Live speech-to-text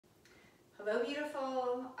Hello,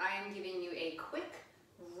 beautiful. I am giving you a quick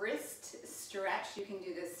wrist stretch. You can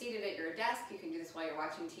do this seated at your desk. You can do this while you're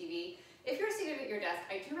watching TV. If you're seated at your desk,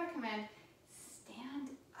 I do recommend stand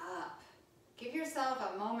up. Give yourself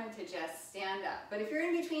a moment to just stand up. But if you're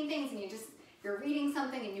in between things and you're reading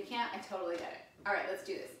something and you can't, I totally get it. All right, let's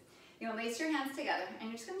do this. You're gonna lace your hands together and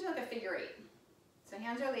you're just gonna do like a figure eight. So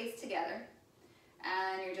hands are laced together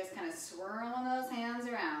and you're just kind of swirling those hands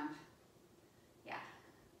around. Yeah.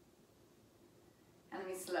 And let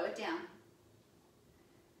me slow it down.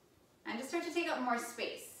 And just start to take up more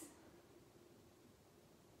space.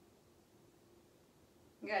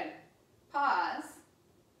 Good. Pause.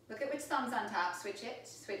 Look at which thumb's on top. Switch it.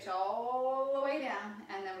 Switch all the way down.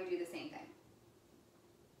 And then we do the same thing.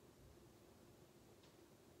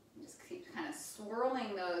 Just keep kind of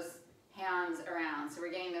swirling those hands around. So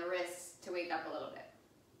we're getting the wrists to wake up a little bit.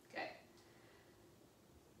 Good.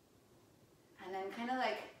 And then kind of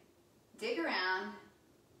like dig around.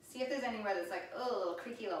 See if there's anywhere that's like, oh, a little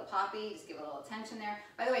creaky, a little poppy. Just give it a little tension there.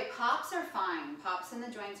 By the way, pops are fine. Pops in the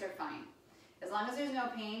joints are fine. As long as there's no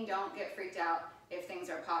pain, don't get freaked out if things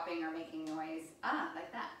are popping or making noise.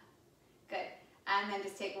 Like that. Good. And then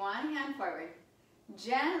just take one hand forward.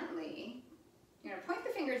 Gently, you're going to point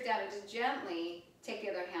the fingers down and just gently take the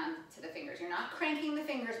other hand to the fingers. You're not cranking the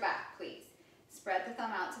fingers back, please. Spread the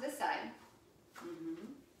thumb out to the side.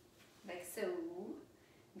 Like so.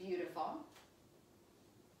 Beautiful.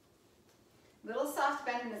 Little soft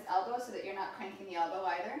bend in this elbow so that you're not cranking the elbow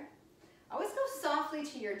either. Always go softly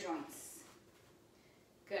to your joints.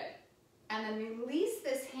 Good. And then release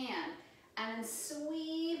this hand and then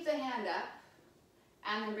sweep the hand up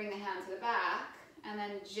and then bring the hand to the back and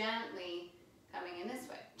then gently coming in this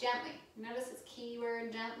way. Gently. Notice this key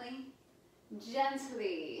word, gently.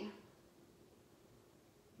 Gently.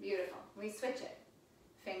 Beautiful. We switch it.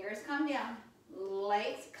 Fingers come down.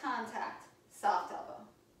 Light contact. Soft elbow.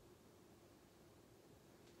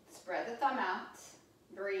 Spread the thumb out.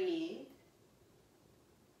 Breathe.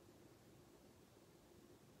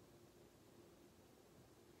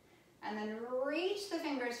 And then reach the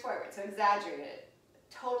fingers forward. So exaggerate it.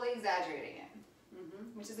 Totally exaggerating it.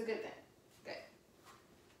 Which is a good thing. Good.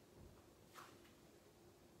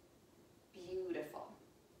 Beautiful.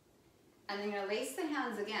 And then you're going to lace the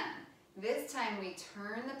hands again. This time we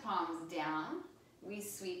turn the palms down. We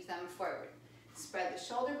sweep them forward. Spread the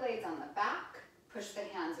shoulder blades on the back. Push the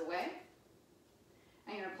hands away.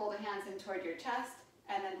 And you're going to pull the hands in toward your chest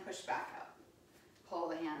and then push back out. Pull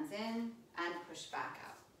the hands in and push back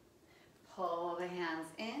out. Pull the hands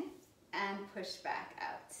in and push back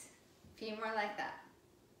out. A few more like that.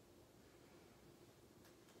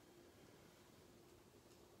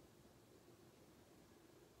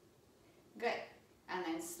 Good. And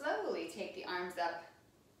then slowly take the arms up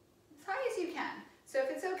as high as you can. So if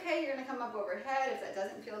it's okay, you're going to come up overhead. If that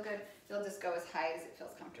doesn't feel good, you'll just go as high as it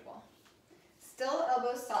feels comfortable. Still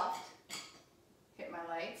elbows soft. Hit my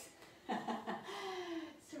lights.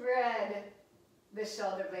 Spread the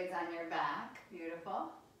shoulder blades on your back.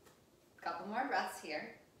 Beautiful. Couple more breaths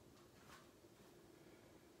here.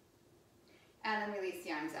 And then release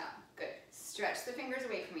the arms out. Good. Stretch the fingers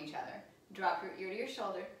away from each other. Drop your ear to your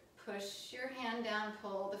shoulder. Push your hand down.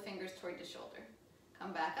 Pull the fingers toward the shoulder.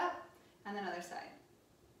 Come back up. And then other side.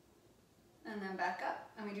 And then back up.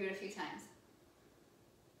 And we do it a few times.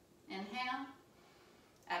 Inhale.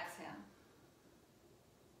 Exhale.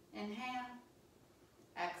 Inhale.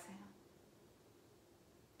 Exhale.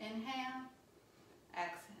 Inhale,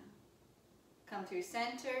 exhale. Come through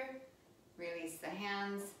center, release the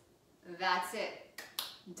hands. That's it.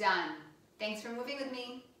 Done. Thanks for moving with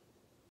me.